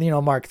mention,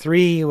 Mark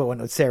 3, what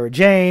went with Sarah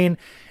Jane,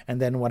 and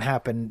then what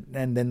happened,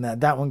 and then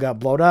that one got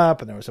blown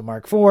up, and there was a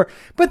Mark 4.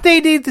 But they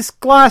did this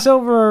gloss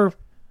over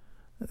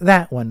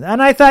that one.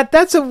 And I thought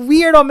that's a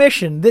weird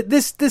omission.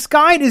 This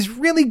guide is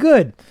really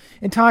good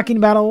in talking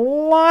about a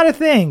lot of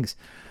things.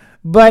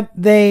 But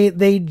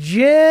they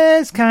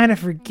just kind of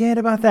forget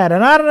about that.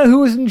 And I don't know who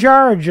was in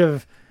charge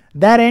of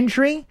that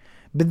entry,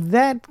 but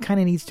that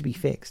kind of needs to be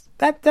fixed.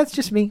 That's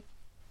just me.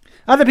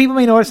 Other people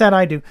may notice that,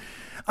 I do.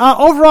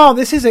 Overall,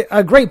 this is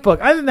a great book,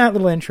 other than that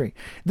little entry.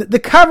 The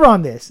cover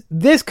on this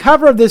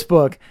cover of this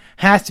book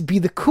has to be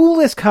the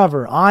coolest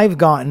cover I've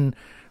gotten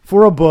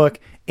for a book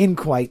in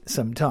quite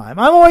some time.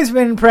 I've always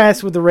been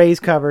impressed with the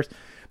raised covers,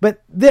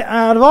 but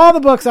out of all the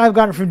books I've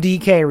gotten from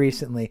DK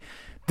recently,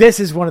 this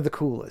is one of the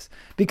coolest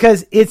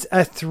because it's a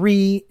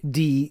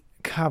 3D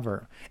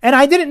cover. And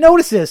I didn't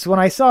notice this when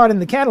I saw it in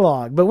the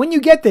catalog, but when you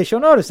get this,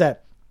 you'll notice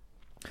that.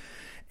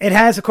 It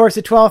has, of course,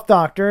 the 12th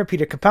Doctor,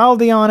 Peter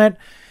Capaldi, on it.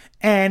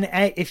 And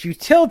if you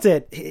tilt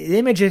it, the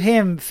image of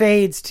him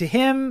fades to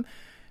him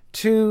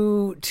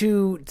to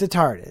the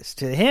TARDIS,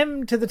 to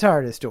him to the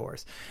TARDIS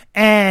doors.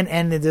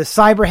 And the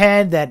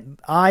Cyberhead, that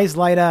eyes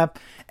light up.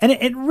 And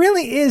it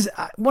really is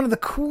one of the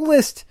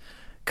coolest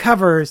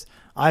covers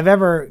I've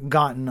ever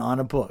gotten on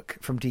a book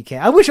from DK.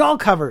 I wish all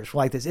covers were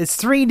like this. It's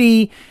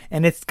 3D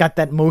and it's got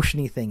that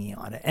motiony thingy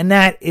on it. And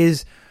that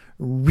is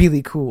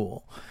really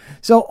cool.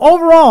 So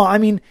overall, I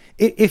mean,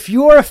 if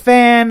you're a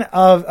fan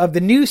of the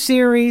new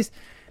series,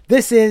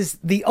 this is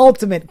the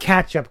ultimate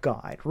catch-up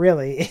guide,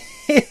 really.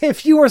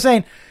 If you were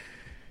saying,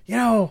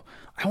 I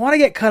want to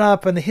get caught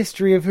up on the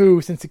history of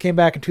Who since it came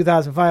back in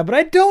 2005, but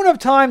I don't have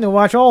time to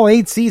watch all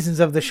 8 seasons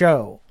of the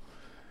show,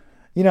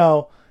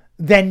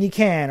 then you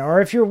can. Or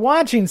if you're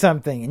watching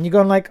something and you're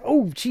going like,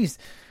 oh, geez,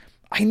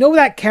 I know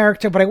that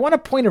character, but I want a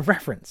point of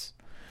reference,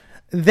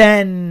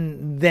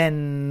 then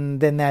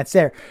that's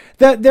there.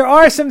 There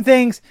are some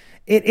things,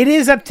 it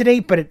is up to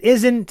date, but it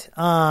isn't.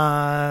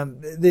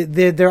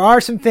 There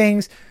are some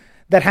things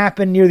that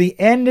happened near the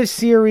end of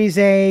Series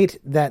 8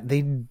 that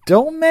they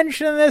don't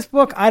mention in this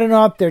book. I don't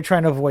know if they're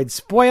trying to avoid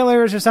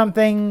spoilers or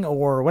something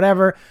or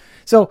whatever.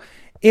 So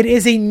it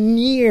is a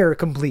near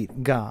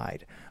complete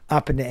guide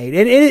up into 8.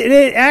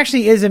 It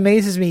actually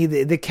amazes me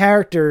the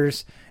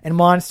characters and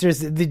monsters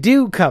that they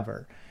do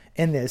cover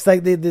in this.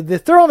 Like the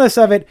thoroughness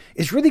of it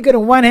is really good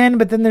on one hand,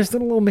 but then there's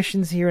little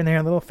omissions here and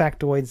there, little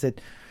factoids that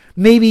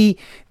maybe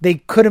they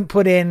couldn't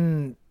put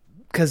in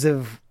because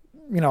of,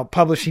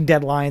 publishing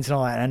deadlines and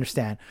all that. I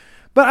understand.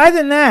 But other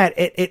than that,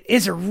 it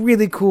is a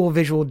really cool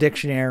visual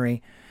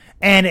dictionary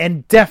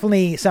and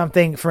definitely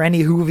something for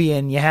any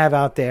Whovian you have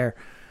out there,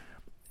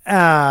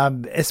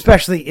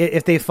 especially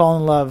if they fall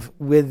in love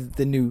with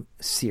the new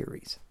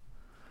series.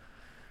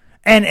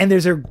 And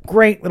there's a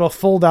great little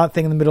fold-out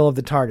thing in the middle of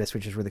the TARDIS,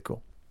 which is really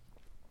cool.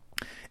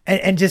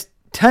 And just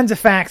tons of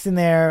facts in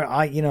there,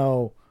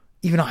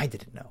 even I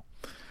didn't know.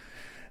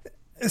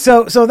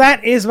 So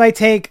that is my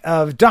take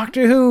of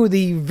Doctor Who,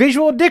 the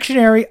visual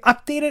dictionary,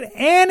 updated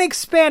and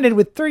expanded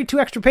with 32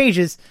 extra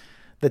pages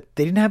that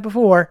they didn't have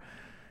before,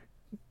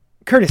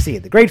 courtesy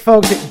of the great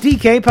folks at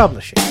DK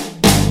Publishing.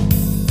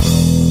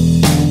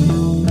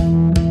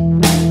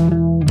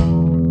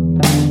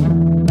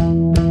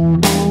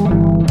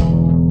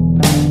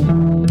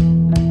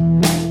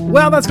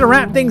 Well, that's going to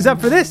wrap things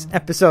up for this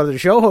episode of the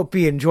show. Hope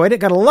you enjoyed it.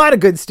 Got a lot of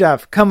good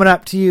stuff coming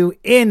up to you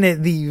in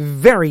the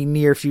very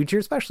near future,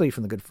 especially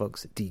from the good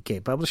folks at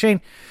DK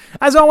Publishing.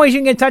 As always, you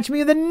can get in touch with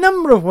me in a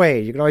number of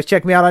ways. You can always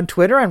check me out on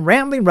Twitter. I'm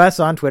Rambling Russ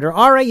on Twitter,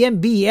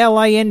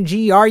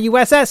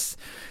 RAMBLINGRUSS.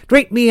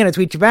 Tweet me and I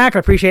tweet you back. I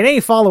appreciate any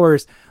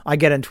followers I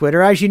get on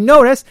Twitter. As you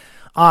notice,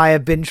 I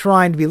have been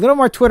trying to be a little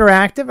more Twitter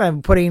active.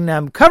 I'm putting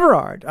cover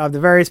art of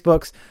the various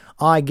books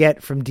I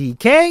get from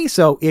DK.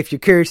 So if you're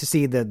curious to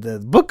see the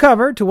book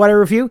cover to what I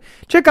review,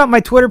 check out my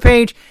Twitter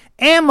page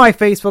and my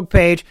Facebook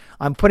page.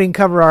 I'm putting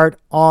cover art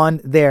on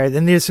there.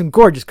 And there's some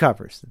gorgeous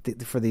covers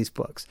for these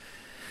books.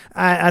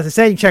 As I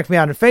said, you can check me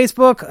out on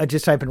Facebook.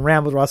 Just type in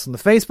Ramble Russell on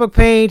the Facebook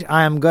page.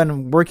 I'm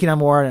working on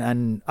more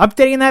on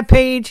updating that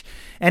page.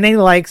 And any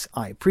likes,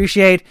 I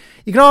appreciate.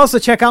 You can also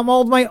check out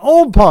all my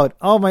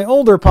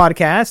older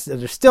podcasts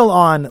that are still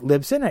on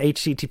Libsyn at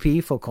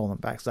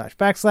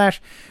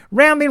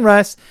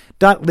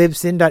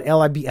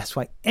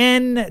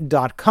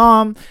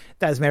http://ramblingrus.libsyn.libsyn.com.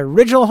 That is my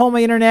original home on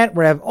the internet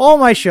where I have all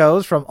my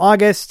shows from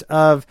August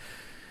of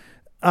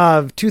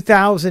of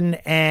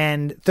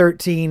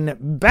 2013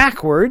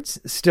 backwards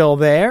still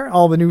there.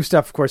 All the new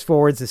stuff, of course,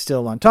 forwards is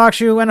still on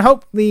TalkShoe, and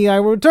hopefully I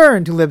will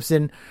return to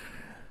Libsyn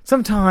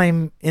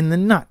sometime in the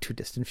not too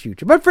distant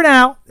future. But for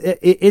now,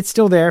 it's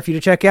still there for you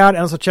to check out,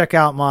 and also check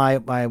out my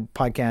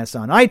podcast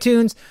on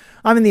iTunes.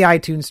 I'm in the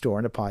iTunes store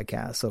in the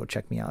podcast, so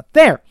check me out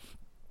there.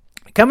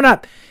 Coming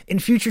up in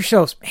future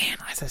shows, man,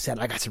 as I said,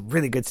 I got some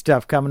really good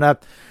stuff coming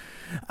up.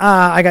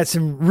 I got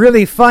some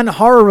really fun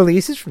horror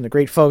releases from the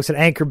great folks at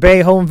Anchor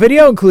Bay Home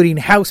Video, including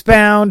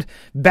Housebound,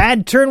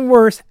 Bad Turn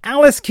Worse,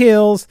 Alice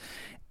Kills,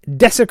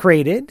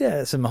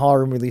 Desecrated, some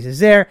horror releases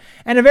there,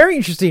 and a very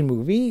interesting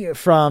movie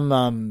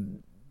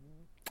from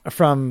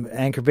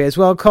Anchor Bay as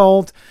well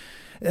called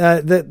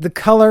The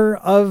Color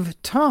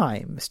of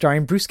Time,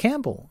 starring Bruce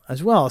Campbell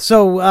as well.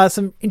 So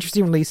some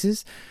interesting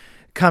releases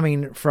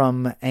coming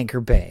from Anchor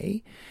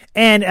Bay.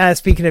 And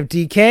speaking of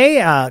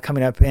DK,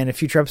 coming up in a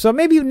future episode,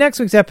 maybe next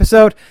week's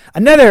episode,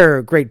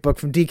 another great book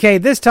from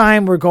DK. This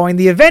time we're going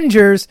The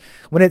Avengers,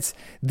 when it's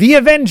The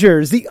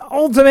Avengers, the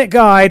ultimate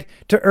guide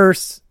to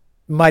Earth's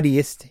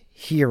mightiest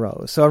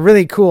heroes. So a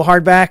really cool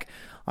hardback.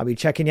 I'll be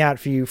checking out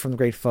for you from the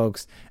great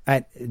folks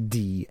at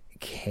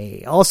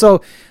DK.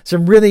 Also,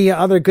 some really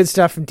other good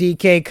stuff from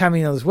DK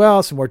coming as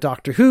well. Some more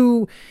Doctor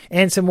Who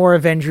and some more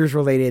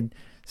Avengers-related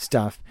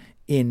stuff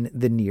in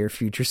the near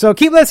future. So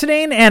keep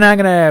listening, and I'm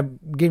going to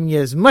give you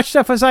as much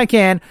stuff as I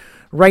can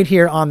right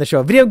here on the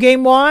show. Video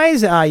game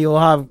wise, you'll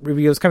have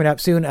reviews coming up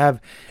soon of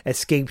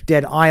Escape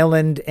Dead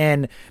Island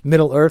and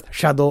Middle Earth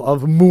Shadow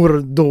of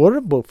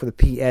Mordor, both for the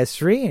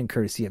PS3 and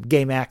courtesy of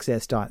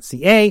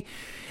GameAccess.ca.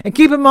 And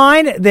keep in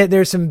mind that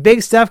there's some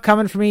big stuff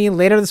coming for me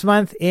later this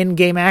month in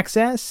Game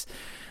Access.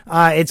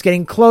 It's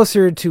getting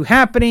closer to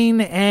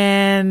happening,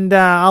 and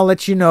I'll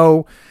let you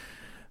know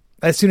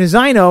as soon as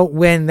I know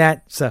when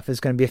that stuff is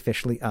going to be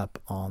officially up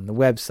on the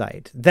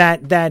website.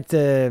 That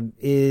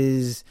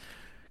is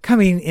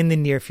coming in the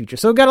near future.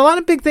 So we've got a lot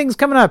of big things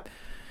coming up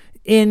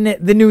in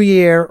the new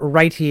year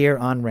right here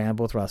on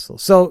Ramble with Russell.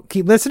 So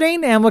keep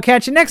listening, and we'll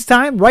catch you next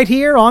time right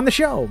here on the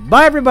show.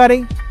 Bye,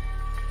 everybody.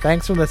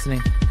 Thanks for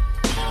listening.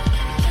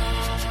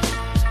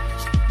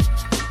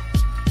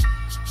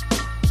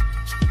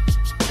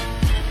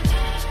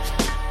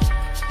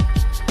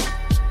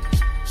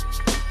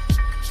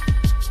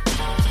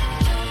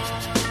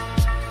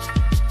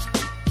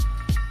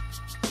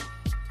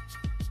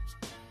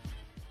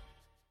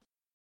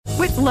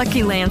 With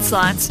Lucky Land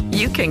Slots,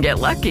 you can get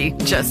lucky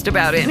just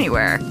about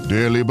anywhere.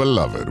 Dearly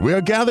beloved, we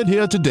are gathered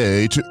here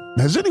today to...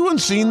 Has anyone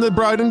seen the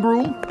bride and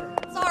groom?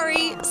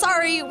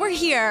 Sorry, we're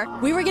here.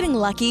 We were getting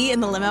lucky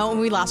in the limo and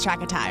we lost track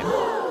of time.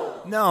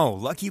 No,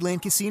 Lucky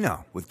Land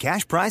Casino, with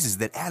cash prizes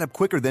that add up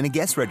quicker than a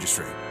guest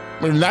registry.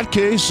 In that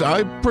case,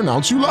 I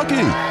pronounce you lucky.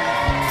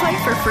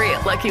 Play for free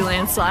at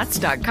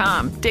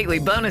LuckyLandSlots.com. Daily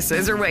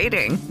bonuses are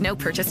waiting. No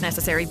purchase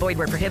necessary. Void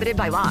where prohibited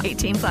by law.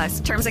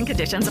 18+. Terms and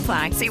conditions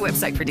apply. See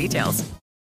website for details.